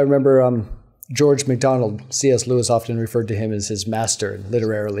 I remember George MacDonald, C.S. Lewis often referred to him as his master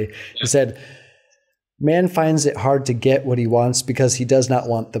literarily. He said, man finds it hard to get what he wants because he does not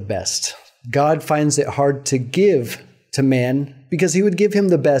want the best. God finds it hard to give to man because he would give him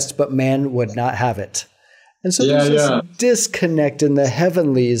the best, but man would not have it. And so there's this disconnect in the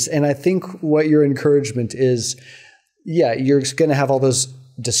heavenlies. And I think what your encouragement is, you're going to have all those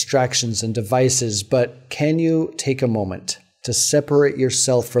distractions and devices, but can you take a moment to separate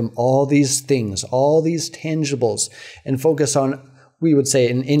yourself from all these things, all these tangibles, and focus on, we would say,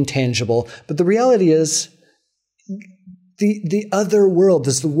 an intangible. But the reality is the other world,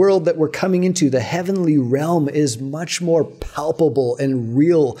 this is the world that we're coming into. The heavenly realm is much more palpable and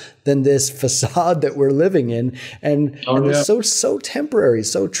real than this facade that we're living in. And it's so temporary,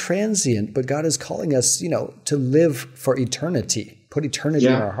 so transient. But God is calling us, to live for eternity, put eternity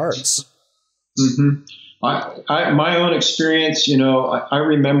in our hearts. Mm-hmm. My own experience, I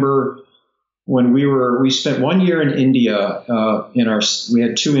remember when we spent 1 year in India. We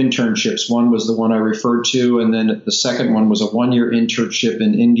had 2 internships. One was the one I referred to, and then the second one was a 1-year internship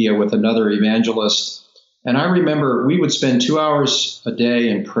in India with another evangelist. And I remember we would spend 2 hours a day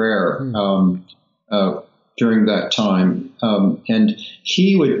in prayer during that time, and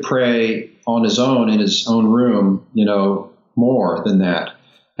he would pray on his own in his own room, more than that.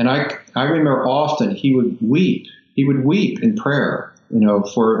 And I remember often he would weep. He would weep in prayer,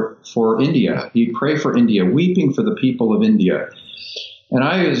 for India. He'd pray for India, weeping for the people of India. And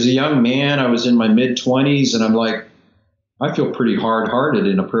I was a young man. I was in my mid-20s, and I'm like, I feel pretty hard-hearted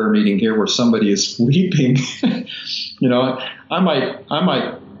in a prayer meeting here where somebody is weeping. I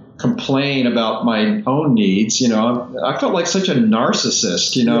might complain about my own needs. I felt like such a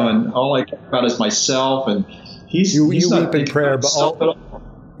narcissist, and all I care about is myself. And you weep in prayer, but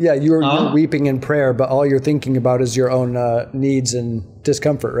Yeah, you're weeping in prayer, but all you're thinking about is your own needs and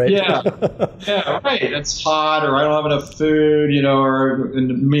discomfort, right? Yeah, yeah, right. It's hot, or I don't have enough food, or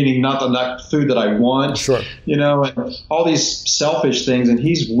meaning not the food that I want, sure, and all these selfish things. And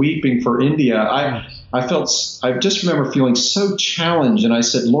he's weeping for India. I just remember feeling so challenged, and I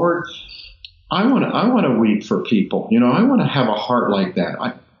said, Lord, I want to weep for people. I want to have a heart like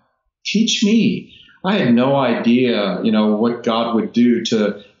that. Teach me. I had no idea, what God would do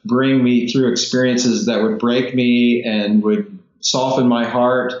to bring me through experiences that would break me and would soften my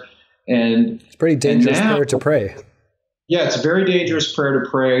heart. And it's a pretty dangerous prayer to pray. Yeah, it's a very dangerous prayer to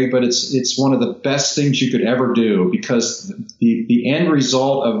pray, but it's one of the best things you could ever do, because the end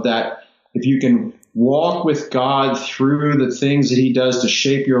result of that, if you can walk with God through the things that he does to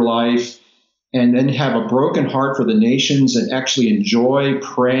shape your life, and then have a broken heart for the nations and actually enjoy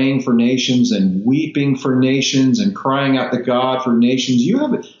praying for nations and weeping for nations and crying out to God for nations, you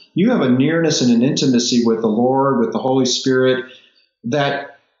have a nearness and an intimacy with the Lord, with the Holy Spirit,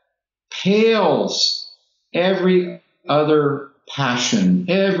 that pales every other passion,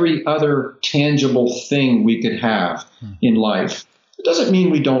 every other tangible thing we could have in life. It doesn't mean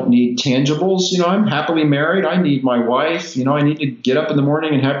we don't need tangibles. I'm happily married. I need my wife. I need to get up in the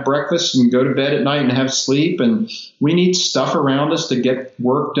morning and have breakfast and go to bed at night and have sleep. And we need stuff around us to get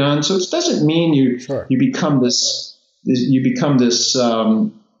work done. So it doesn't mean you become this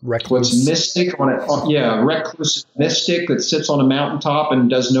recluse mystic recluse mystic that sits on a mountaintop and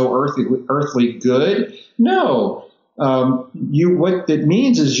does no earthly good. No. What it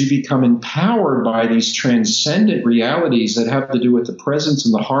means is you become empowered by these transcendent realities that have to do with the presence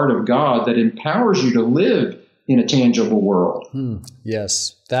and the heart of God, that empowers you to live in a tangible world.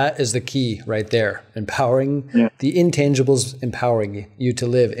 Yes, that is the key right there. Empowering the intangibles, empowering you to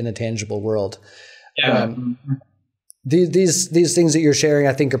live in a tangible world. Yeah. These things that you're sharing,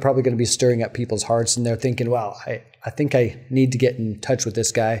 I think, are probably going to be stirring up people's hearts, and they're thinking, wow, I think I need to get in touch with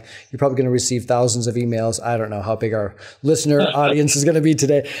this guy. You're probably going to receive thousands of emails. I don't know how big our listener audience is going to be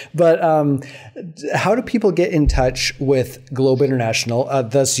today, but how do people get in touch with Globe International?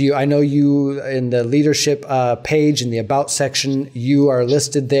 I know you in the leadership page in the About section, you are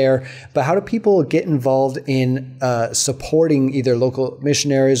listed there, but how do people get involved in supporting either local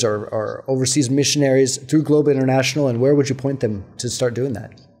missionaries or overseas missionaries through Globe International, and where would you point them to start doing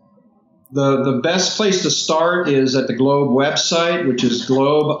that? The best place to start is at the Globe website, which is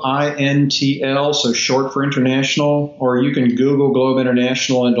Globe INTL, so short for international, or you can Google Globe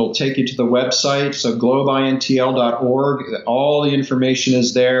International and it'll take you to the website. So globeintl.org. All the information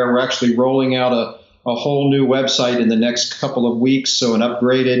is there. We're actually rolling out a whole new website in the next couple of weeks, so an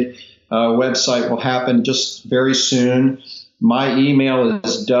upgraded website will happen just very soon. My email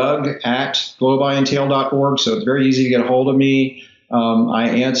is doug@globeintl.org, so it's very easy to get a hold of me. I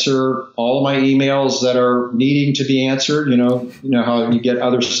answer all of my emails that are needing to be answered. You know how you get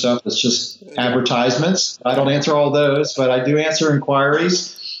other stuff that's just advertisements. I don't answer all those, but I do answer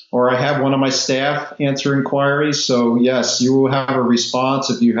inquiries, or I have one of my staff answer inquiries. So yes, you will have a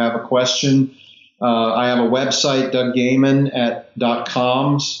response if you have a question. I have a website,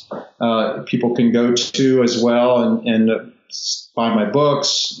 DougGehman.com. People can go to as well and find my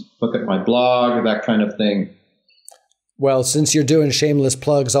books, look at my blog, that kind of thing. Well, since you're doing shameless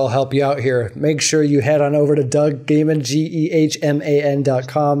plugs, I'll help you out here. Make sure you head on over to Doug Gehman,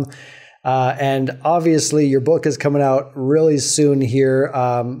 GEHMAN.com. And obviously, your book is coming out really soon here.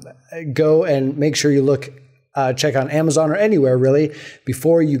 Go and make sure you check on Amazon or anywhere, really,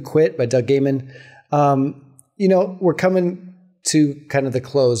 Before You Quit by Doug Gehman. We're coming to kind of the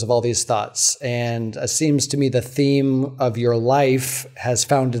close of all these thoughts. And it seems to me the theme of your life has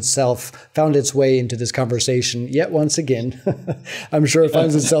found its way into this conversation yet once again. I'm sure it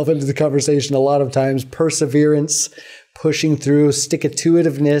finds itself into the conversation a lot of times. Perseverance, pushing through,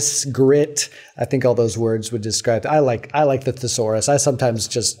 stick-to-itiveness, grit. I think all those words would describe. I like the thesaurus. I sometimes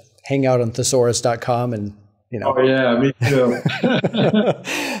just hang out on thesaurus.com and Oh yeah, me too.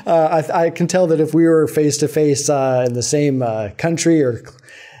 I can tell that if we were face to face in the same country or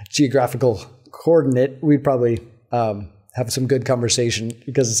geographical coordinate, we'd probably have some good conversation,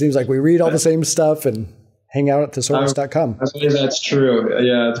 because it seems like we read all the same stuff and hang out at thesaurus.com. I believe that's true.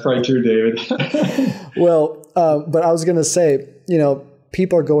 Yeah, it's probably true, David. Well, but I was going to say,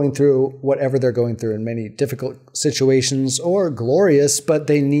 people are going through whatever they're going through in many difficult situations, or glorious, but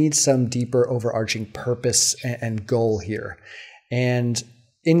they need some deeper overarching purpose and goal here. And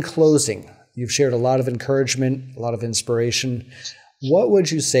in closing, you've shared a lot of encouragement, a lot of inspiration. What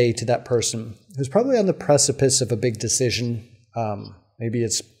would you say to that person who's probably on the precipice of a big decision? Maybe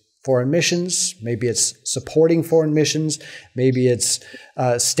it's foreign missions. Maybe it's supporting foreign missions. Maybe it's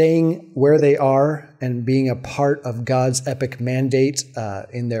staying where they are and being a part of God's epic mandate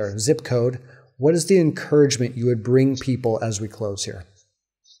in their zip code. What is the encouragement you would bring people as we close here?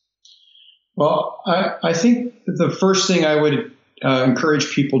 Well, I think the first thing I would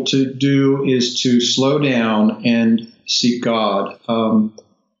encourage people to do is to slow down and seek God. And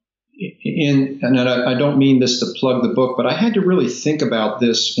I don't mean this to plug the book, but I had to really think about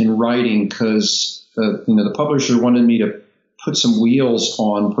this in writing because the publisher wanted me to put some wheels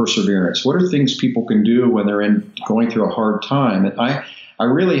on perseverance. What are things people can do when they're going through a hard time? And I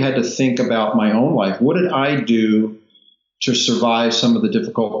really had to think about my own life. What did I do to survive some of the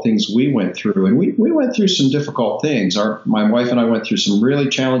difficult things we went through? And we went through some difficult things. My wife and I went through some really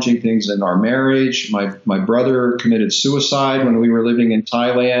challenging things in our marriage. My brother committed suicide when we were living in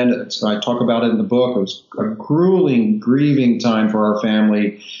Thailand. I talk about it in the book. It was a grueling, grieving time for our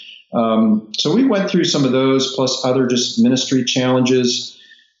family. So we went through some of those, plus other just ministry challenges.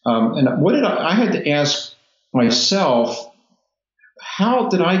 And what did I had to ask myself, how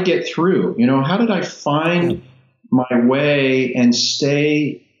did I get through? How did I find my way and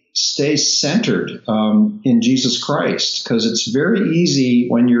stay centered in Jesus Christ? Because it's very easy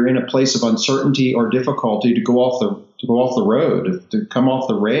when you're in a place of uncertainty or difficulty to go off the road, to come off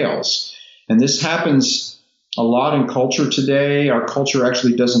the rails. And this happens a lot in culture today. Our culture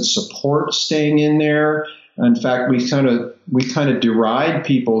actually doesn't support staying in there. In fact, we kind of deride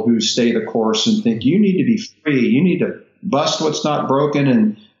people who stay the course and think you need to be free. You need to bust what's not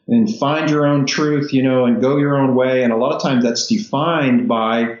broken and find your own truth, and go your own way. And a lot of times that's defined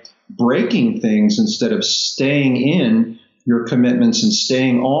by breaking things instead of staying in your commitments and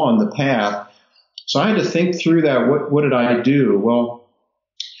staying on the path. So I had to think through that. What did I do? Well,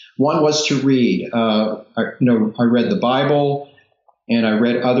 one was to read. I read the Bible, and I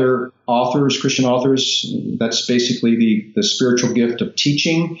read other authors, Christian authors. That's basically the spiritual gift of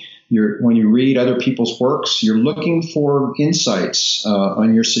teaching. When you read other people's works, you're looking for insights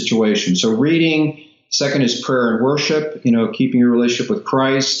on your situation. So reading. Second is prayer and worship, keeping your relationship with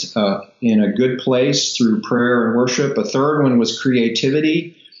Christ in a good place through prayer and worship. A third one was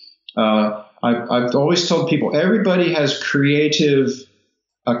creativity. I've always told people everybody has a creative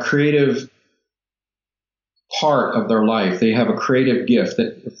part of their life. They have a creative gift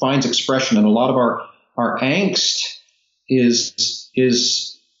that finds expression, and a lot of our angst is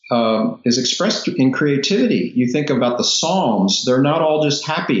expressed in creativity. You think about the Psalms. They're not all just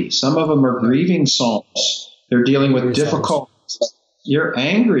happy. Some of them are grieving Psalms. They're dealing with difficult. You're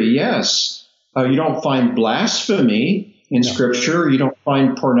angry, yes. You don't find blasphemy in Scripture. You don't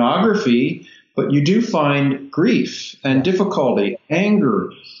find pornography, but you do find grief and difficulty, anger.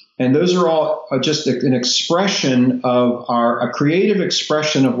 And those are all just an expression of a creative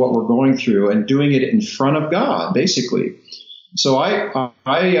expression of what we're going through and doing it in front of God, basically. So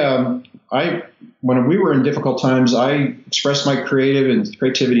when we were in difficult times, I expressed my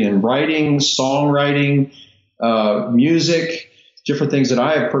creativity in writing, songwriting, music, different things that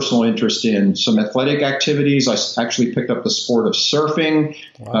I have personal interest in. Some athletic activities. I actually picked up the sport of surfing.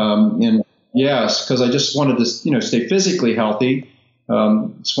 Wow. And yes, because I just wanted to, stay physically healthy.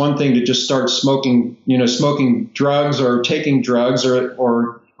 It's one thing to just start smoking drugs or taking drugs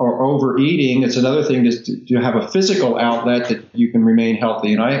or overeating. It's another thing to have a physical outlet that you can remain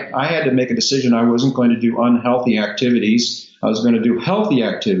healthy. And I had to make a decision. I wasn't going to do unhealthy activities. I was going to do healthy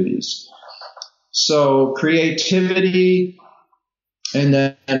activities. So creativity. And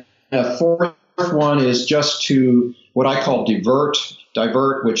then the fourth one is just to what I call divert,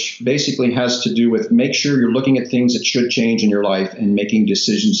 which basically has to do with make sure you're looking at things that should change in your life and making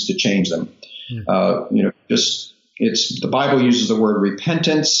decisions to change them. The Bible uses the word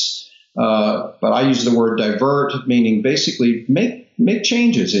repentance, but I use the word divert, meaning basically make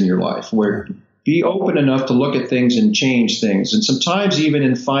changes in your life, where be open enough to look at things and change things. And sometimes even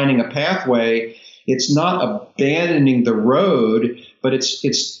in finding a pathway, it's not abandoning the road, but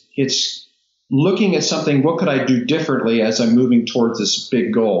it's looking at something. What could I do differently as I'm moving towards this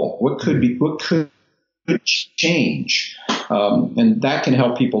big goal? What could change? And that can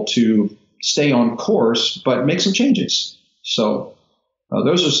help people to stay on course, but make some changes. So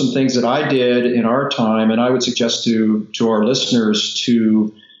those are some things that I did in our time, and I would suggest to our listeners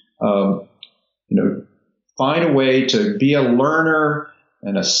to find a way to be a learner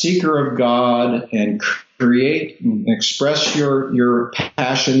and a seeker of God and create and express your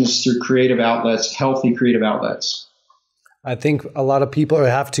passions through creative outlets, healthy creative outlets. I think a lot of people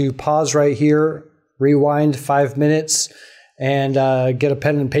have to pause right here, rewind 5 minutes, and get a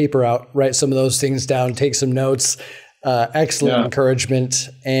pen and paper out, write some of those things down, take some notes. excellent encouragement.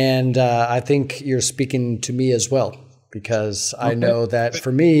 And I think you're speaking to me as well, because I know that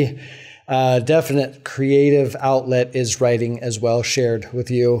for me, definite creative outlet is writing as well, shared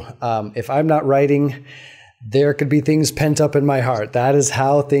with you. If I'm not writing, there could be things pent up in my heart. That is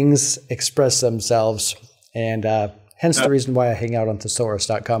how things express themselves. And hence the reason why I hang out on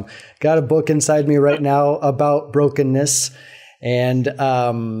thesaurus.com. Got a book inside me right now about brokenness, and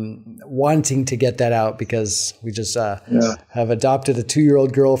wanting to get that out, because we just have adopted a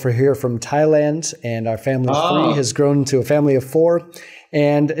 2-year-old girl from Thailand, and our family of 3 has grown to a family of 4.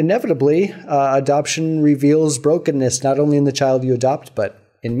 And inevitably, adoption reveals brokenness, not only in the child you adopt, but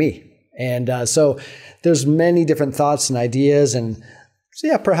in me. And so there's many different thoughts and ideas, and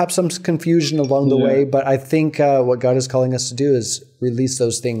perhaps some confusion along the way. But I think what God is calling us to do is release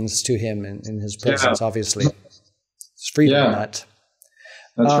those things to Him in His presence, obviously. It's freedom in that.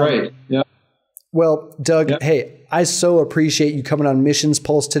 That's right. Yeah. Well, Doug, hey, I so appreciate you coming on Missions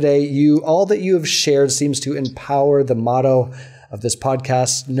Pulse today. All that you have shared seems to empower the motto of this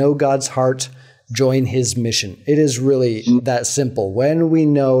podcast: know God's heart, join His mission. It is really that simple. When we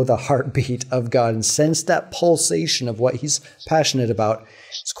know the heartbeat of God and sense that pulsation of what He's passionate about,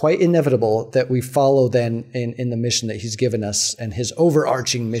 it's quite inevitable that we follow then in the mission that He's given us, and His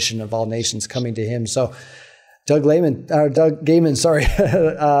overarching mission of all nations coming to Him. So Doug Gehman, sorry.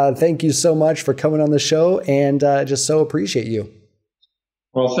 Thank you so much for coming on the show, and just so appreciate you.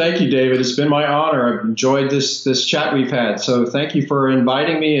 Well, thank you, David. It's been my honor. I've enjoyed this chat we've had. So thank you for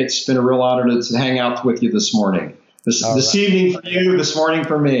inviting me. It's been a real honor to hang out with you this morning. This evening for you, this morning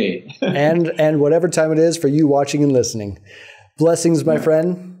for me. and whatever time it is for you watching and listening. Blessings, my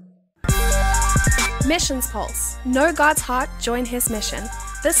friend. Missions Pulse. Know God's heart, join His mission.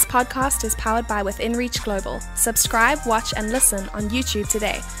 This podcast is powered by Within Reach Global. Subscribe, watch, and listen on YouTube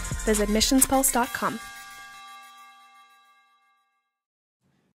today. Visit missionspulse.com.